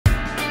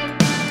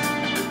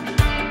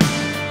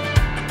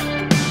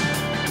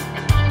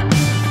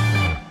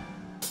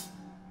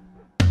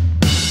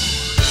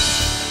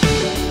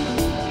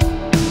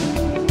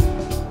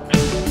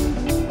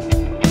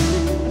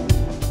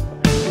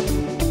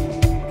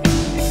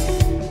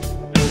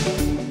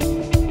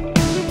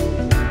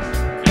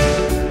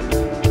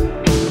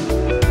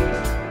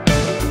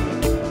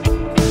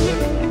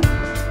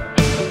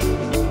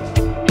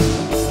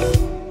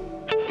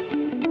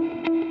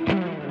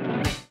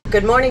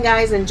Good morning,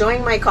 guys.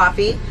 Enjoying my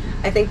coffee.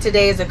 I think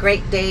today is a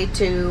great day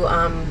to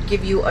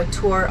give you a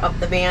tour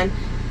of the van.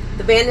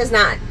 The van is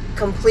not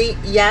complete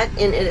yet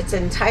in its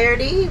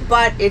entirety,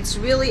 but it's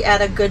really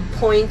at a good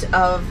point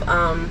of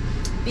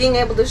being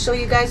able to show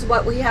you guys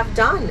what we have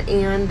done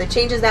and the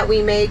changes that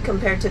we made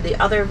compared to the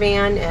other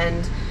van.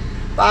 And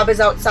Bob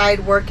is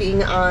outside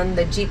working on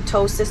the Jeep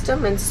tow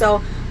system, and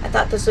so I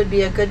thought this would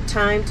be a good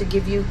time to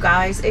give you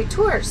guys a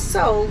tour.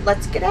 So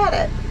let's get at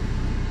it.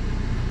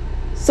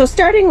 So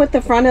starting with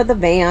the front of the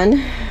van,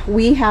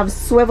 we have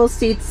swivel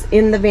seats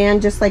in the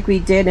van just like we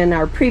did in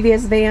our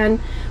previous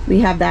van. We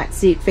have that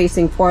seat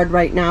facing forward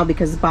right now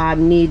because Bob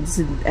needs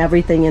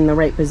everything in the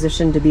right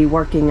position to be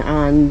working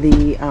on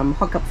the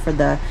hookup for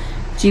the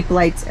Jeep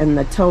lights and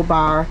the tow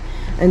bar.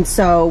 And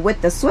so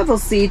with the swivel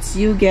seats,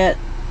 you get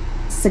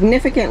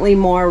significantly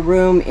more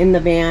room in the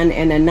van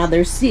and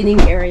another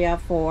seating area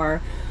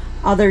for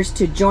others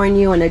to join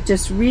you, and it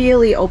just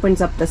really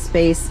opens up the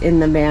space in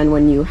the van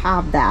when you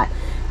have that.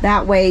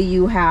 That way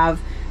you have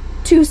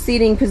two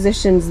seating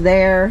positions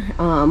there,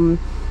 and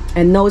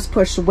those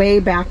push way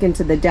back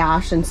into the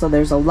dash, and so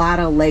there's a lot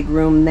of leg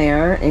room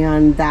there,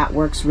 and that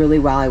works really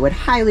well. I would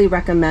highly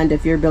recommend,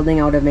 if you're building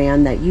out a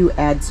van, that you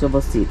add swivel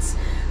seats.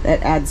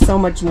 That adds so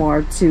much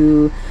more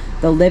to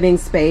the living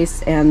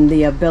space and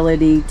the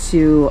ability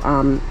to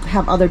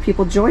have other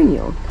people join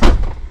you.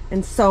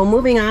 And so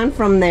moving on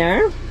from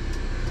there,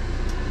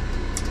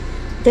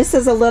 this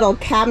is a little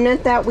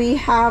cabinet that we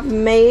have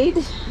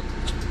made.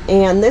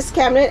 And this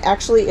cabinet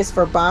actually is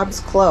for Bob's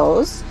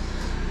clothes.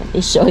 Let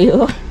me show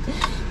you.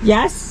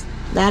 Yes,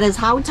 that is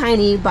how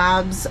tiny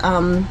Bob's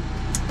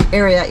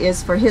area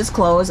is for his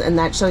clothes, and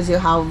that shows you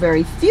how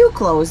very few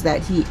clothes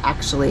that he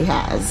actually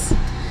has.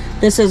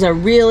 This is a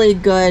really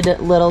good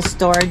little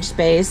storage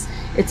space.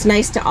 It's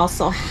nice to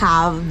also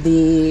have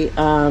the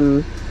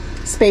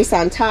space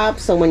on top,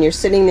 so when you're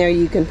sitting there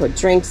you can put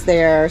drinks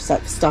there,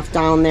 set stuff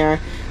down there.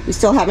 We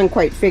still haven't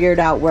quite figured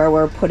out where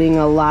we're putting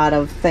a lot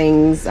of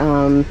things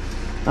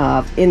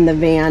in the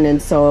van,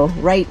 and so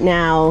right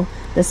now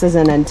this is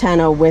an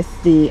antenna with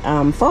the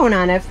phone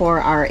on it for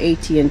our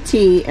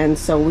AT&T, and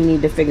so we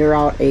need to figure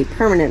out a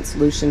permanent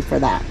solution for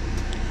that.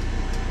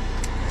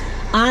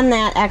 On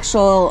that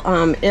actual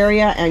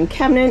area and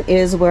cabinet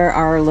is where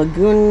our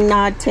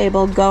Laguna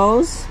table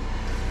goes.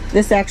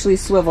 This actually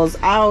swivels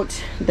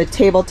out. The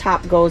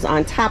tabletop goes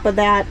on top of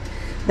that.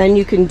 Then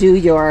you can do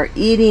your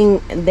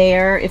eating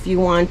there if you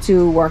want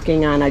to,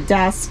 working on a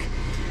desk.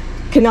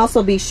 Can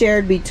also be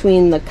shared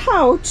between the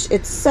couch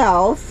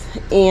itself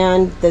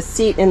and the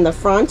seat in the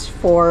front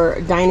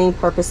for dining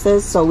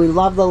purposes. So we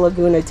love the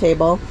Laguna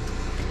table.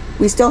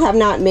 We still have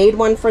not made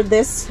one for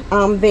this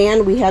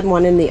van. We had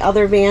one in the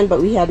other van,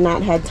 but we had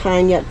not had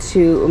time yet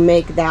to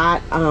make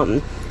that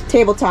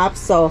tabletop,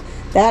 so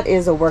that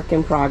is a work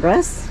in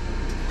progress.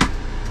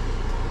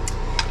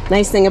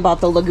 Nice thing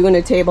about the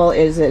Laguna table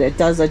is that it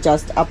does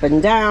adjust up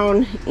and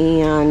down,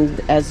 and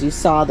as you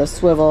saw, the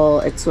swivel,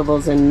 it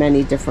swivels in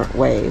many different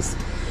ways.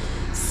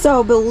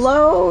 So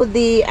below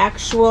the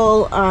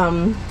actual,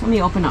 let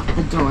me open up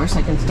the door so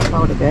I can step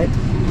out a bit.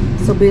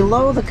 So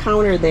below the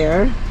counter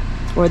there,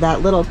 or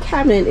that little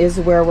cabinet, is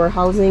where we're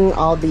housing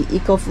all the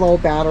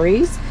EcoFlow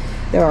batteries.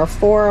 There are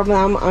 4 of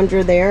them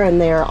under there,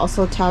 and they are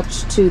also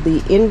attached to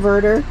the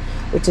inverter,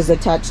 which is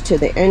attached to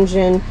the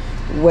engine,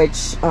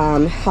 which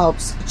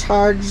helps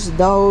charge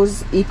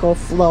those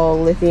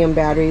EcoFlow lithium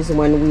batteries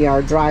when we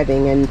are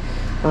driving.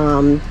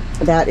 And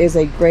that is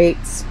a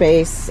great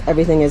space.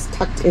 Everything is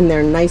tucked in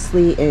there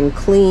nicely and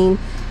clean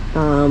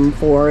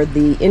for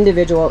the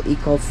individual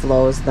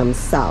EcoFlows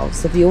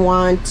themselves. If you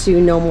want to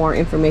know more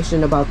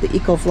information about the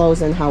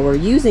EcoFlows and how we're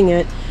using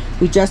it,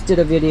 we just did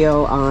a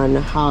video on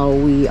how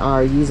we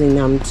are using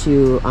them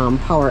to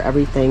power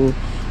everything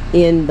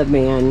in the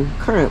van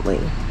currently.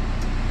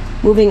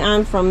 Moving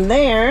on from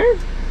there,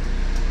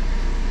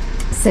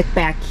 sit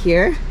back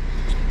here.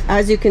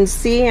 As you can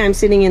see, I'm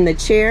sitting in the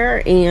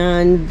chair,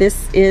 and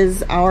this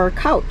is our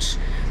couch.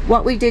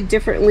 What we did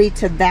differently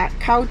to that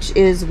couch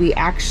is we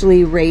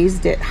actually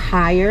raised it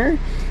higher.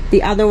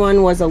 The other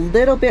one was a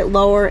little bit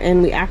lower,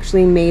 and we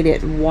actually made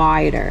it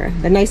wider.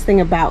 The nice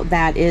thing about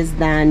that is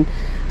then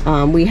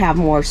we have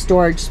more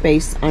storage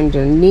space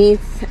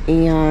underneath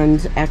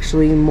and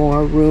actually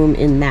more room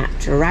in that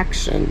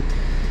direction.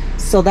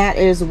 So that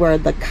is where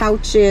the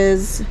couch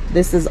is.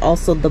 This is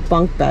also the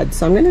bunk bed.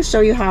 So I'm going to show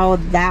you how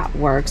that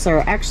works, or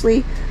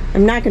actually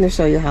I'm not going to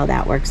show you how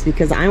that works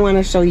because I want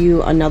to show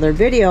you another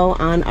video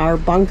on our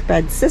bunk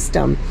bed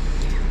system.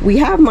 We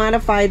have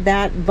modified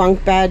that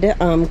bunk bed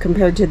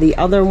compared to the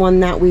other one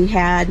that we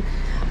had.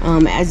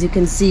 As you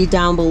can see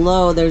down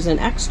below, there's an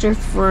extra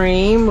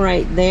frame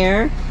right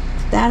there.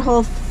 That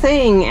whole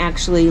thing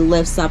actually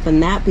lifts up,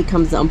 and that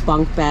becomes a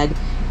bunk bed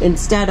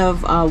instead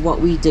of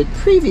what we did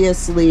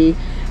previously.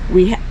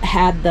 We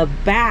had the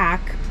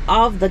back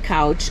of the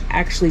couch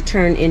actually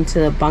turn into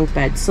the bunk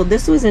bed. So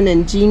this was an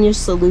ingenious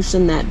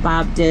solution that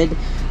Bob did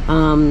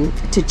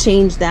to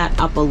change that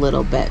up a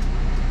little bit.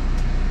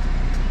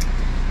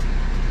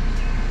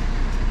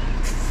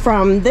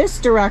 From this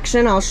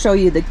direction, I'll show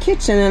you the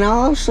kitchen, and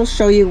I'll also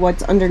show you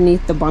what's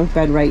underneath the bunk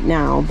bed right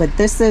now. But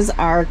this is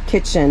our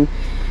kitchen.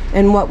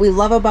 And what we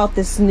love about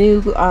this new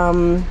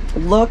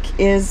look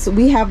is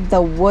we have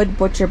the wood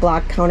butcher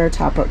block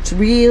countertop, which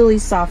really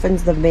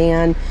softens the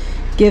van,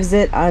 gives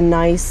it a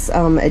nice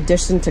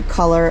addition to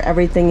color.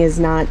 Everything is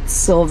not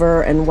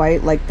silver and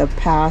white like the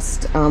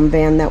past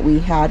van that we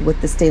had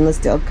with the stainless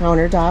steel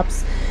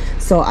countertops.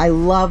 So I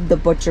love the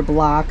butcher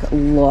block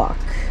look.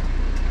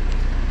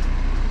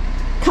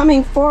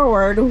 Coming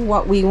forward,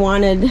 what we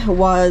wanted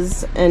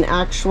was an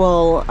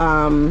actual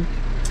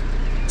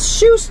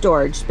shoe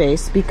storage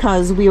space,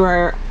 because we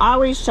were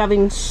always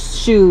shoving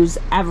shoes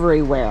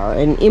everywhere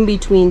and in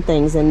between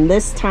things, and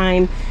this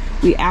time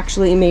we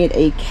actually made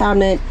a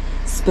cabinet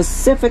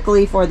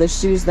specifically for the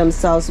shoes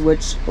themselves,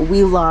 which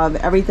we love.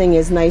 Everything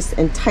is nice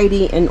and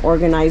tidy and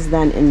organized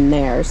then in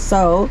there.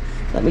 So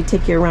let me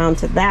take you around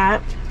to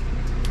that.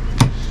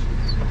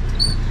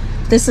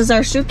 This is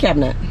our shoe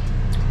cabinet.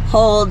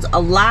 Holds a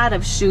lot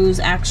of shoes,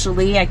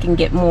 actually. I can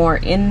get more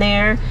in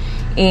there,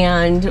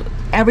 and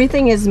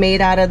everything is made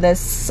out of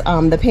this,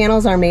 the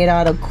panels are made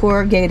out of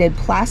corrugated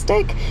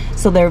plastic,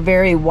 so they're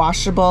very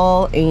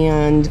washable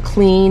and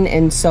clean.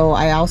 And so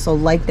I also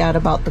like that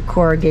about the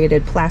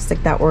corrugated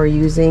plastic that we're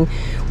using.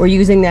 We're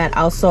using that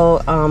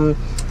also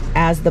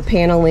as the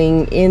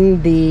paneling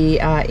in the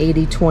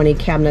 80/20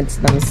 cabinets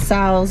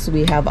themselves.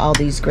 We have all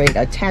these great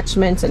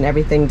attachments, and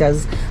everything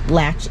does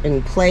latch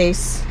in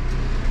place.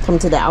 Come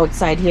to the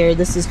outside here.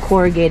 This is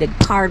corrugated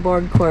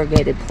cardboard,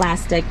 corrugated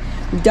plastic.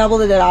 We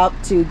doubled it up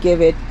to give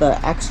it the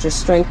extra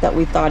strength that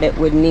we thought it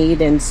would need,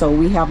 and so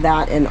we have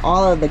that in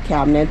all of the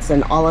cabinets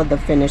and all of the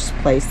finished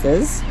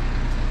places.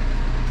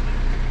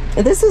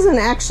 This isn't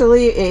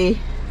actually a,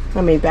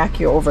 let me back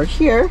you over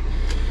here,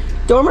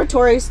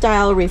 dormitory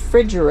style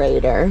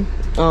refrigerator,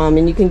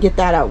 and you can get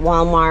that at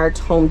Walmart,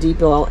 Home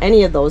Depot,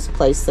 any of those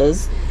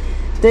places.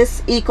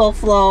 This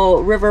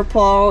EcoFlow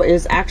Riverpro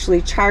is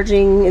actually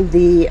charging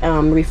the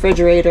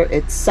refrigerator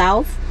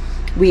itself.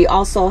 We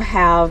also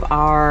have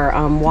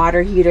our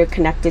water heater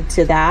connected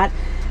to that.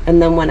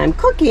 And then when I'm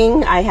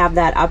cooking, I have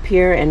that up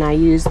here, and I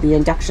use the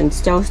induction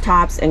stove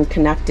tops and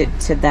connect it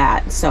to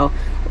that. So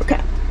we're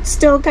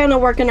still kind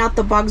of working out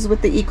the bugs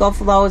with the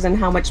EcoFlows and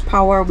how much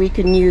power we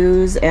can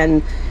use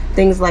and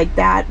things like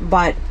that.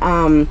 But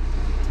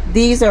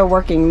these are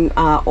working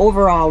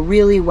overall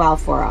really well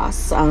for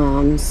us.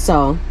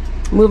 So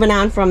moving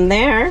on from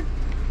there,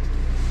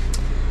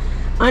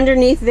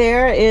 underneath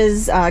there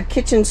is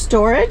kitchen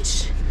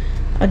storage.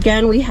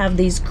 Again, we have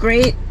these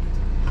great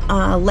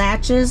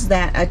latches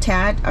that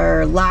attach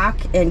or lock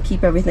and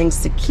keep everything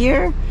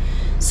secure.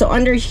 So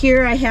under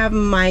here I have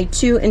my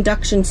 2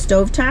 induction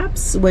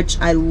stovetops, which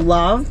I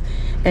love,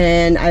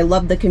 and I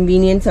love the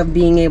convenience of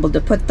being able to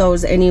put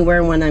those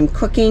anywhere when I'm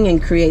cooking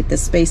and create the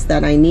space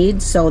that I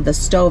need, so the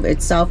stove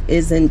itself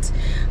isn't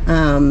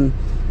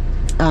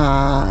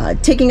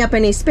taking up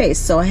any space.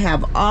 So I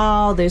have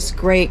all this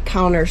great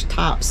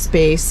countertop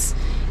space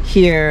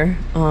here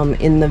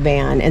in the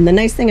van. And the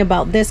nice thing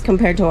about this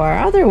compared to our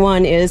other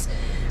one is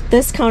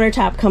this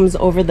countertop comes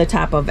over the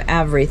top of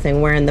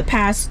everything, where in the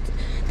past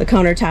the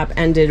countertop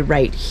ended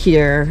right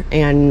here,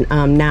 and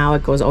now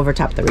it goes over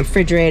top of the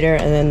refrigerator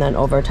and then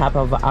over top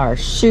of our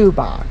shoe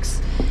box.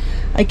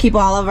 I keep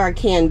all of our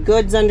canned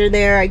goods under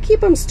there. I keep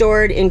them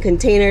stored in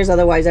containers,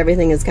 otherwise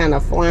everything is kind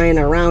of flying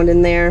around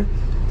in there.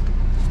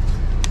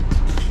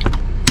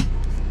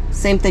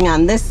 Same thing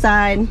on this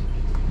side.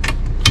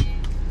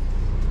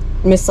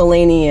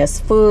 Miscellaneous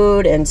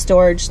food and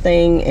storage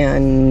thing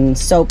and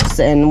soaps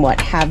and what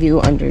have you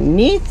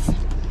underneath.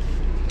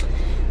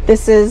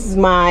 This is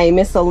my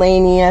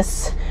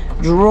miscellaneous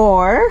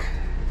drawer.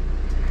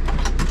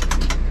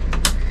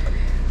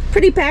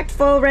 Pretty packed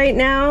full right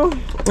now.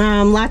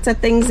 Lots of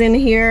things in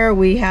here.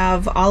 We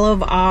have all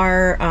of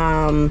our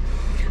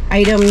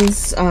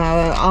items,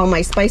 all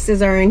my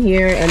spices are in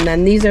here, and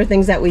then these are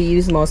things that we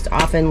use most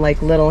often,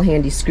 like little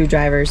handy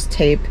screwdrivers,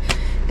 tape,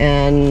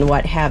 and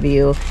what have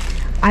you.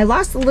 I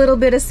lost a little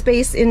bit of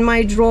space in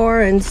my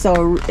drawer, and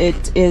so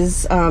it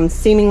is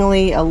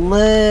seemingly a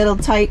little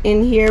tight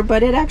in here,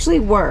 but it actually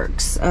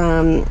works.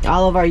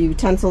 All of our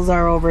utensils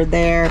are over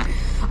there,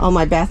 all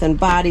my Bath and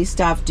Body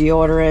stuff,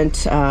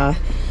 deodorant,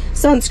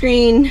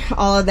 sunscreen,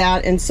 all of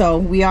that. And so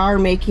we are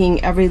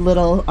making every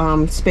little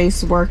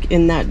space work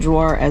in that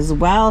drawer as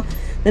well.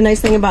 The nice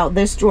thing about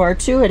this drawer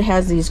too, it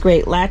has these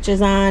great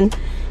latches on,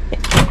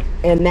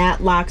 and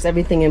that locks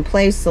everything in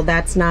place, so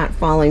that's not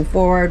falling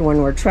forward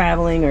when we're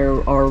traveling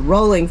or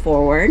rolling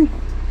forward.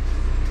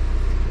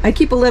 I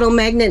keep a little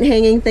magnet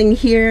hanging thing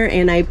here,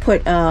 and I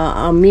put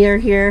a mirror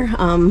here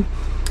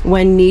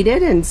when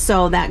needed, and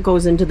so that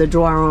goes into the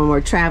drawer when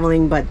we're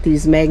traveling, but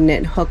these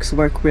magnet hooks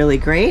work really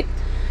great.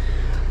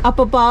 Up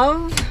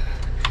above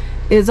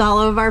is all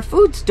of our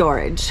food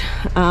storage.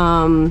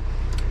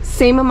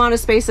 Same amount of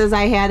space as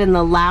I had in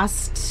the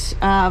last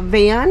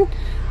van.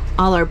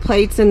 All our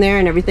plates in there,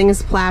 and everything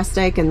is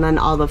plastic, and then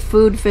all the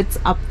food fits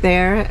up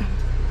there.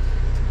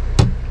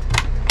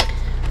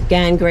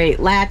 Again, great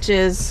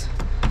latches,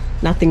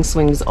 nothing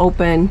swings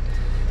open.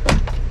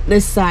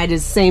 This side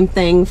is same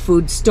thing,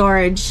 food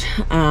storage.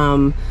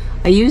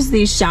 I use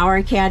these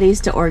shower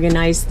caddies to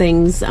organize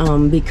things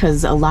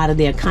because a lot of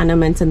the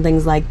condiments and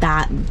things like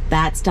that,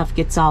 that stuff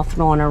gets all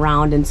thrown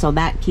around, and so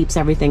that keeps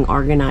everything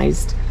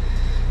organized.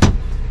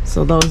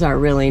 So those are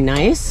really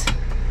nice.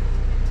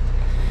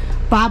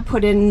 Bob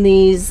put in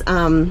these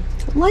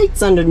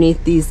lights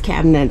underneath these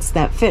cabinets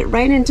that fit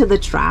right into the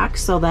track,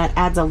 so that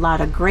adds a lot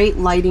of great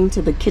lighting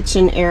to the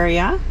kitchen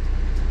area.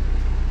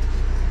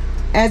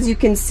 As you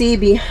can see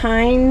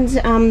behind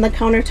the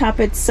countertop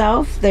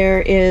itself,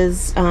 there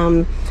is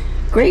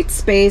great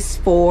space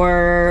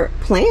for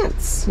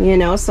plants, you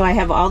know, so I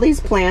have all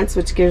these plants,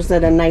 which gives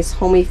it a nice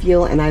homey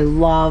feel, and I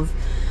love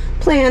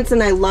plants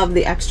and I love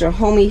the extra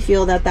homey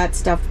feel that that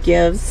stuff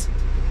gives.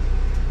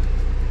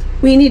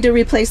 We need to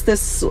replace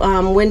this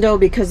window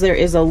because there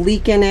is a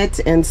leak in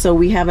it, and so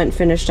we haven't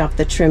finished off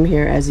the trim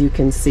here, as you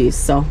can see,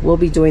 so we'll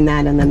be doing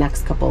that in the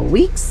next couple of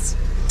weeks.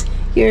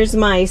 Here's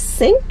my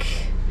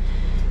sink.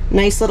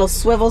 Nice little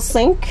swivel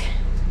sink.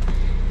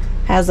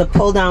 Has a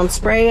pull down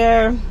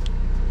sprayer.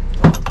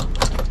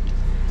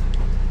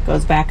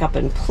 Goes back up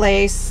in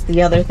place.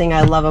 The other thing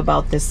I love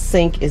about this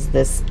sink is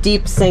this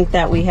deep sink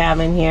that we have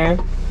in here.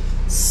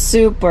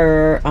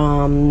 Super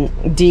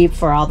deep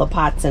for all the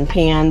pots and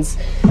pans.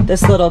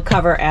 This little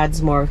cover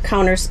adds more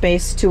counter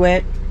space to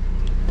it.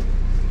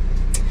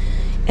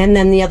 And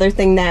then the other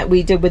thing that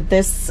we did with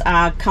this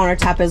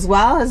countertop as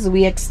well is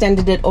we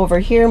extended it over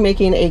here,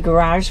 making a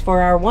garage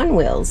for our one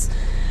wheels.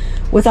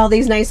 With all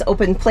these nice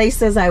open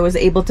places, I was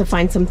able to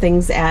find some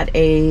things at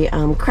a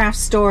craft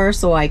store,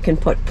 so I can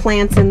put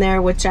plants in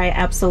there, which I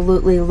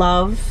absolutely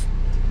love.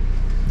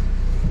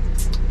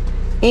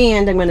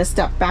 And I'm going to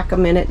step back a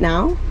minute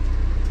now.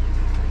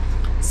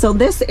 So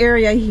this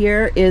area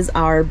here is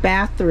our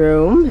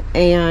bathroom,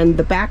 and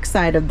the back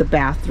side of the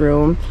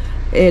bathroom,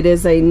 it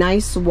is a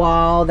nice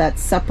wall that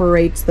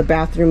separates the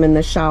bathroom and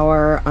the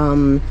shower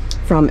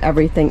from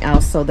everything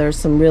else, so there's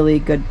some really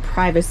good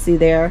privacy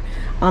there.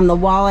 On the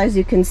wall, as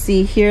you can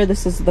see here,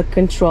 this is the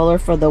controller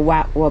for the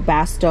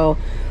Webasto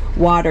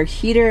water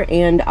heater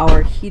and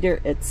our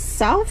heater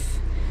itself,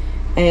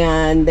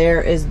 and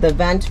there is the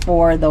vent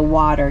for the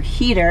water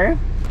heater.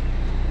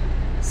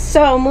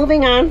 So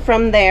moving on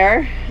from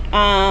there,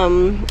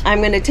 I'm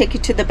going to take you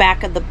to the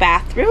back of the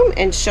bathroom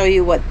and show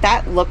you what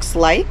that looks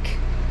like.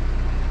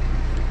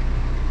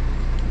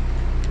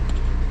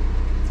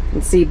 You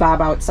can see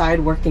Bob outside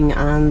working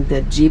on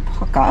the Jeep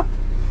hookup.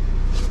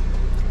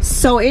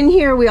 So in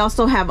here we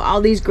also have all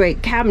these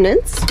great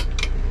cabinets.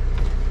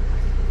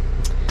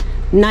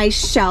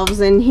 Nice shelves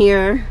in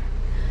here.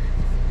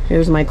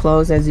 Here's my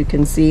clothes, as you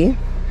can see.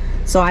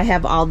 So I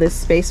have all this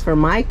space for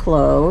my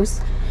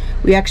clothes.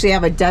 We actually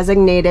have a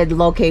designated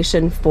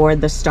location for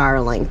the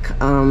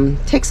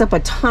Starlink. Takes up a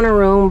ton of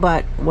room,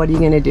 but what are you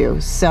gonna do?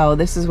 So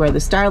this is where the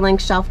Starlink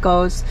shelf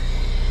goes.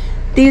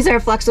 These are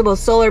flexible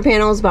solar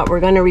panels, but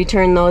we're gonna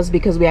return those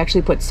because we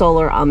actually put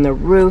solar on the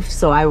roof.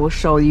 So I will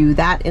show you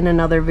that in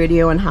another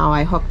video and how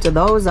I hooked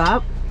those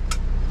up.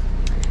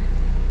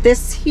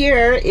 This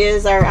here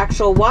is our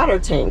actual water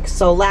tank.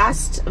 So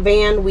last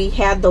van we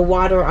had the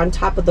water on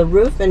top of the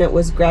roof and it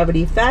was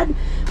gravity fed,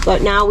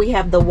 but now we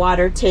have the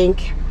water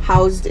tank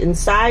housed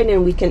inside,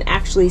 and we can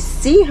actually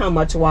see how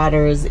much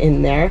water is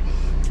in there,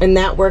 and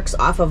that works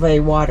off of a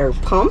water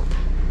pump.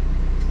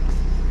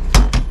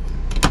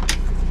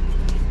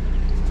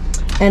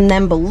 And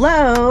then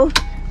below,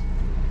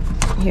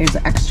 here's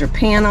an extra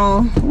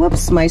panel.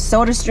 Whoops, my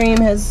SodaStream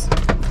has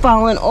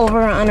fallen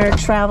over on our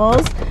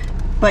travels,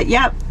 but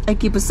yep, I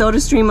keep a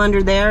SodaStream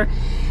under there.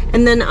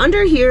 And then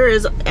under here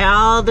is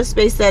all the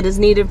space that is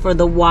needed for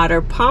the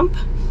water pump,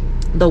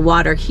 the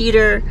water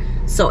heater.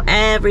 So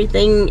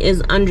everything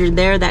is under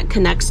there that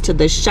connects to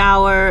the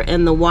shower,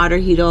 and the water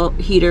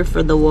heater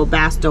for the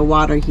Webasto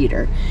water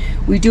heater.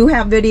 We do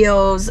have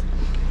videos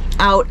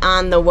out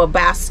on the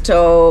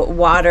Webasto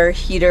water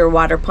heater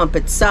water pump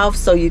itself,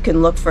 so you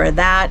can look for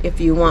that if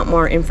you want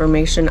more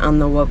information on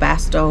the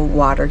Webasto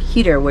water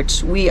heater,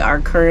 which we are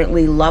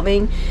currently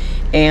loving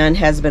and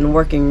has been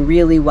working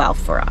really well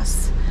for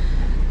us.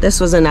 This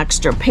was an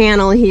extra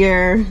panel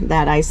here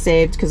that I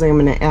saved because I'm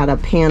going to add a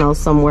panel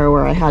somewhere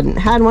where I hadn't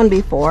had one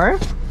before.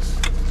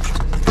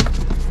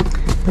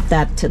 Put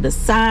that to the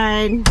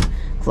side,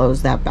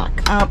 close that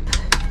back up,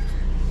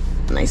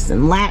 nice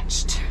and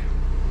latched.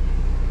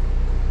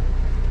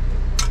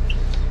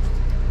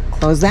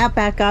 Close that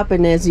back up,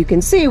 and as you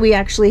can see, we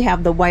actually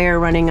have the wire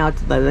running out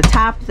to the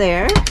top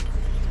there.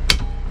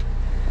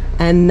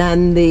 And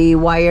then the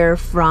wire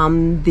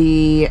from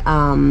the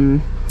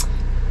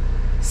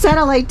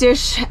satellite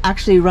dish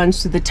actually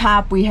runs to the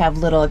top. We have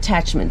little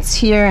attachments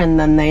here, and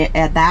then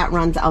that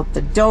runs out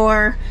the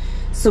door,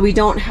 so we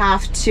don't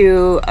have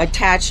to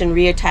attach and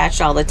reattach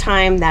all the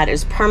time. That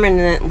is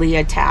permanently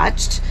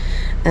attached.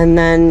 And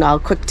then I'll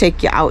quick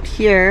take you out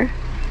here.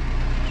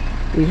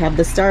 We have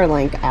the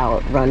Starlink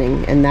out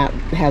running, and that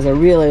has a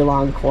really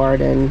long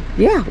cord, and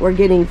yeah, we're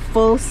getting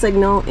full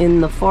signal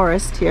in the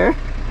forest here.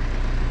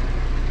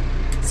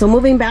 So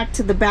moving back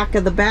to the back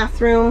of the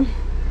bathroom,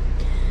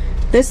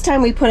 This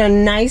time we put a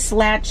nice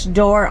latch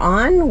door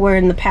on, where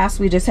in the past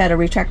we just had a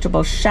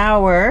retractable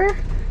shower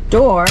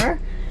door,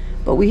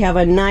 but we have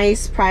a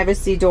nice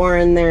privacy door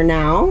in there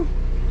now.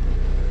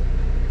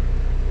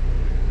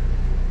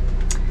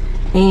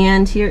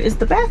 And here is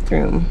the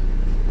bathroom.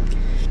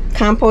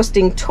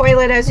 Composting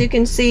toilet, as you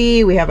can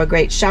see. We have a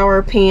great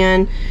shower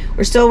pan.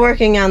 We're still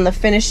working on the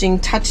finishing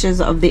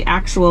touches of the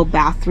actual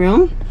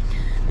bathroom.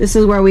 This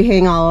is where we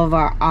hang all of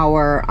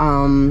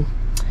our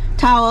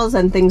towels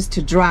and things to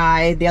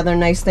dry. The other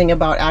nice thing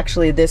about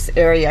actually this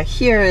area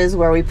here is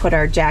where we put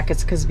our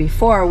jackets, because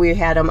before we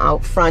had them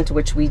out front,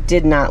 which we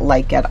did not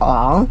like at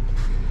all.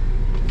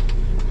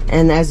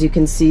 And as you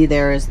can see,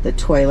 there is the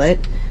toilet.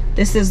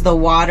 This is the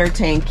water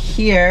tank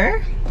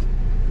here.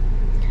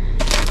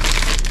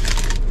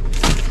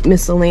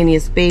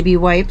 Miscellaneous baby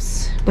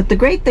wipes. But the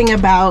great thing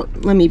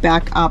about, let me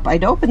back up,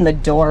 I'd open the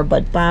door,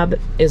 but Bob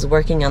is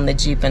working on the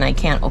Jeep and I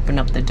can't open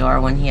up the door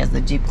when he has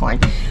the Jeep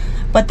going.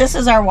 But this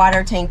is our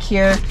water tank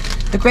here.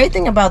 The great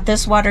thing about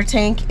this water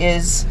tank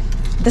is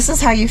this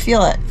is how you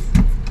fill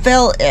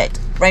it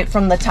right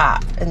from the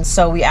top. And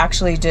so we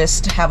actually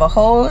just have a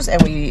hose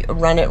and we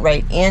run it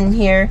right in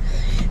here.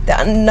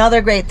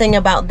 Another great thing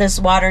about this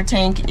water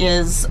tank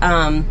is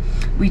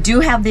we do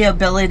have the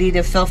ability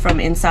to fill from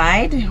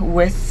inside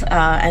with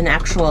an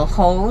actual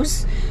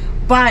hose.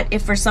 But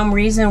if for some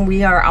reason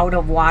we are out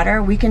of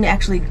water, we can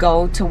actually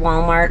go to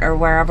Walmart or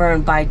wherever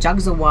and buy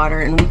jugs of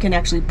water, and we can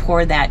actually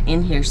pour that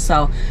in here.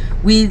 So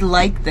we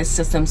like this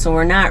system, so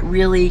we're not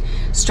really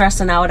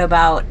stressing out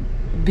about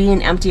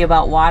being empty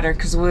about water,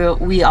 because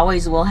we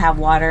always will have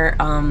water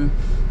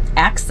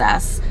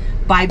access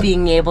by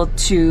being able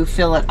to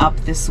fill it up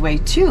this way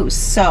too.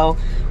 So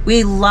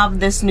we love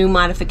this new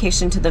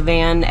modification to the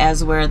van,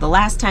 as where the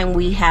last time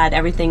we had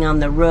everything on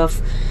the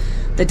roof.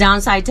 The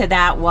downside to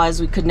that was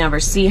we could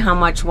never see how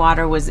much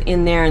water was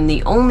in there, and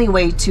the only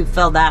way to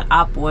fill that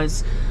up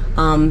was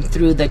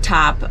through the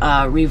top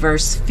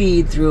reverse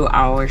feed through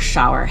our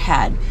shower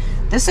head.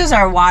 This is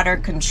our water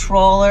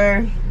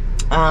controller.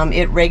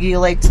 It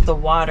regulates the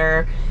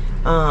water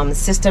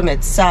system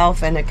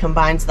itself, and it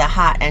combines the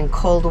hot and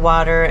cold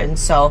water. And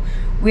so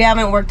we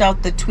haven't worked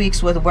out the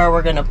tweaks with where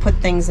we're going to put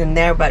things in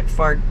there, but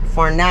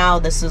for now,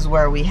 this is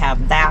where we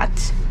have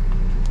that.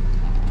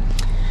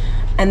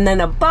 And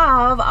then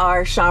above,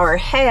 our shower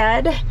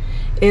head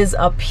is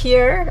up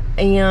here,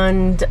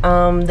 and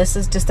this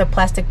is just a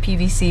plastic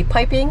PVC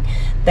piping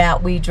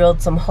that we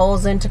drilled some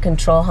holes in to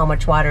control how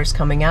much water is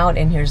coming out.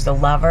 And here's the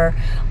lever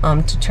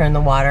to turn the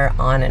water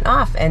on and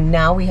off. And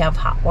now we have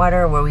hot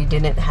water where we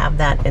didn't have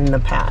that in the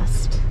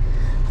past.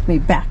 Let me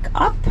back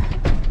up.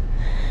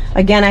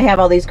 Again, I have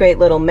all these great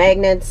little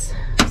magnets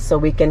so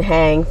we can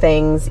hang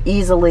things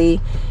easily,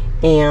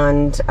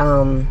 and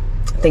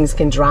things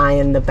can dry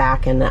in the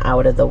back and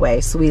out of the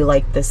way. So we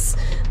like this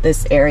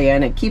area,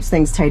 and it keeps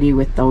things tidy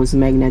with those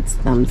magnets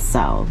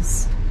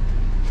themselves.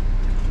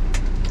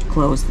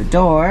 Close the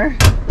door.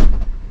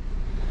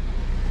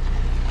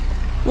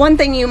 One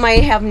thing you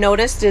might have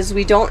noticed is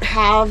we don't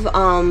have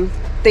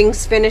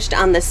things finished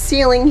on the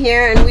ceiling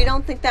here, and we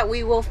don't think that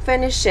we will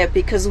finish it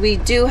because we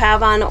do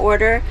have on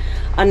order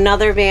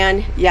another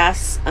van.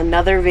 Yes,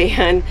 another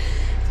van,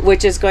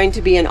 which is going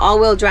to be an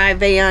all-wheel drive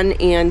van.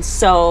 And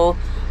so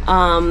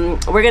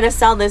we're gonna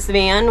sell this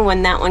van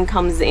when that one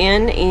comes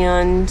in,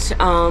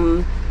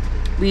 and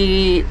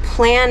we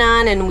plan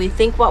on, and we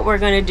think what we're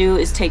going to do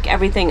is take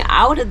everything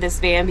out of this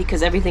van,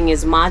 because everything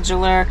is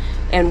modular,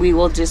 and we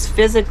will just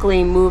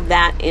physically move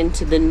that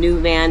into the new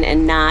van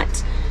and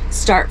not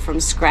start from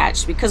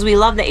scratch, because we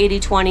love the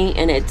 80/20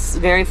 and it's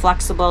very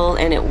flexible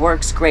and it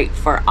works great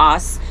for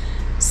us.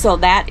 So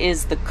that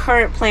is the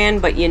current plan,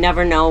 but you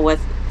never know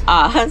with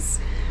us.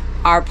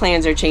 Our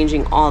plans are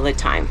changing all the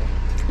time.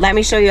 Let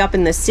me show you up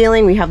in the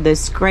ceiling. We have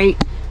this great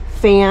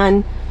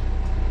fan.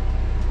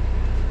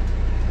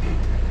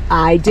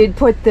 I did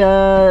put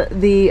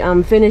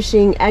the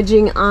finishing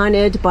edging on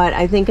it, but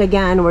I think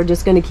again we're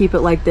just going to keep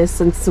it like this,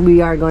 since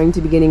we are going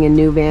to be getting a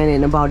new van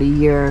in about a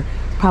year,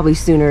 probably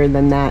sooner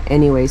than that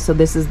anyway. So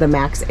this is the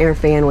Max Air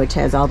fan, which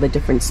has all the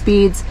different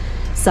speeds,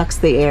 sucks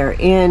the air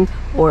in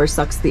or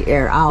sucks the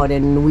air out,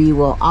 and we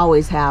will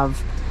always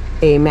have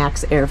a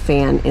Max Air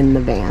fan in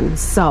the van.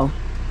 So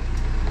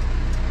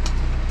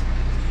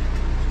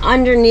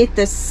underneath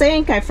the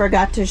sink, I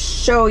forgot to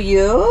show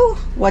you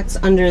what's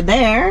under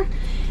there.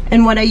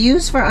 And what I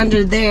use for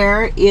under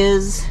there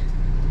is,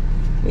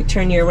 let me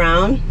turn you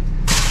around,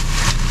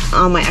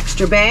 all my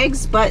extra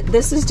bags. But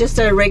this is just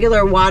a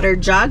regular water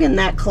jug, and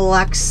that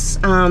collects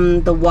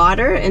the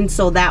water, and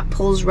so that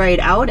pulls right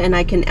out, and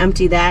I can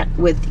empty that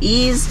with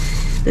ease.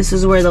 This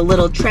is where the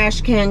little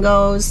trash can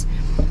goes.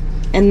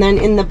 And then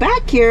in the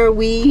back here,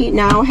 we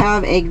now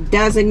have a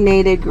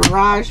designated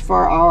garage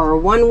for our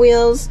one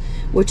wheels,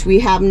 which we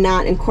have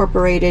not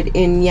incorporated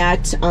in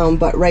yet,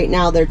 but right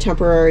now they're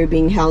temporarily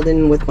being held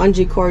in with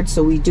bungee cords,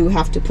 so we do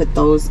have to put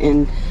those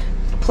in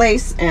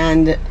place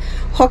and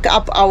hook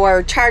up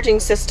our charging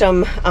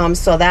system,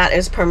 so that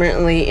is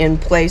permanently in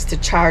place to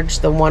charge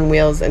the one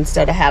wheels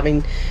instead of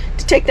having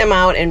to take them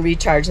out and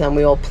recharge them.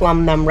 We will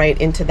plumb them right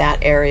into that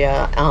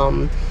area,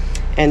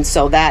 and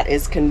so that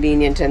is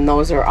convenient, and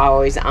those are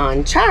always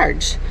on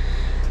charge.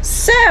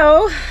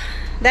 So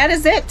that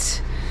is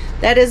it.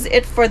 That is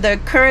it for the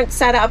current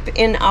setup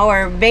in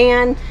our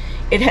van.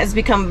 It has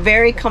become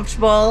very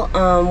comfortable.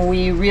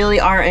 We really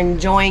are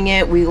enjoying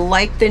it. We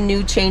like the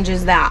new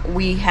changes that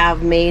we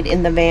have made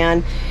in the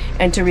van.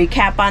 And to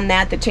recap on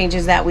that, the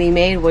changes that we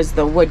made was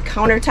the wood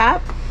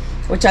countertop,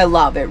 which I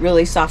love. It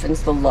really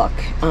softens the look.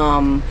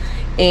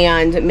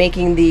 And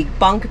making the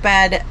bunk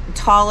bed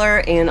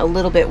taller and a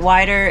little bit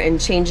wider, and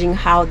changing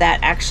how that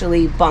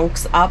actually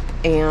bunks up.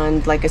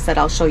 And like I said,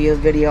 I'll show you a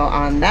video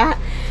on that.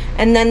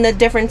 And then the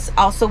difference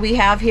also we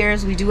have here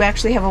is we do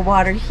actually have a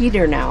water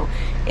heater now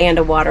and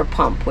a water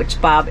pump,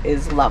 which Bob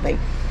is loving.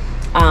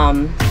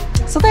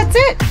 So that's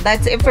it.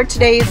 That's it for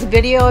today's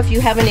video. If you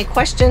have any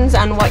questions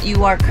on what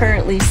you are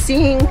currently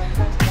seeing,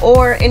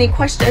 or any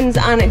questions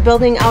on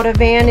building out a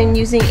van and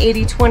using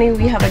 80/20,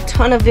 we have a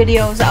ton of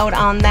videos out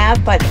on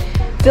that, but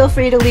feel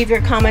free to leave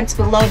your comments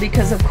below,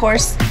 because of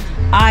course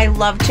I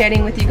love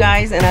chatting with you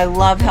guys and I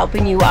love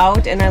helping you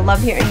out, and I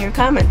love hearing your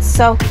comments.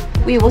 So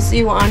we will see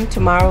you on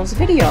tomorrow's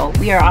video.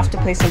 We are off to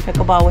play some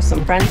pickleball with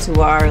some friends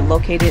who are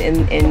located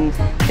in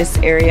this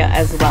area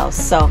as well.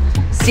 So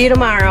see you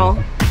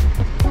tomorrow.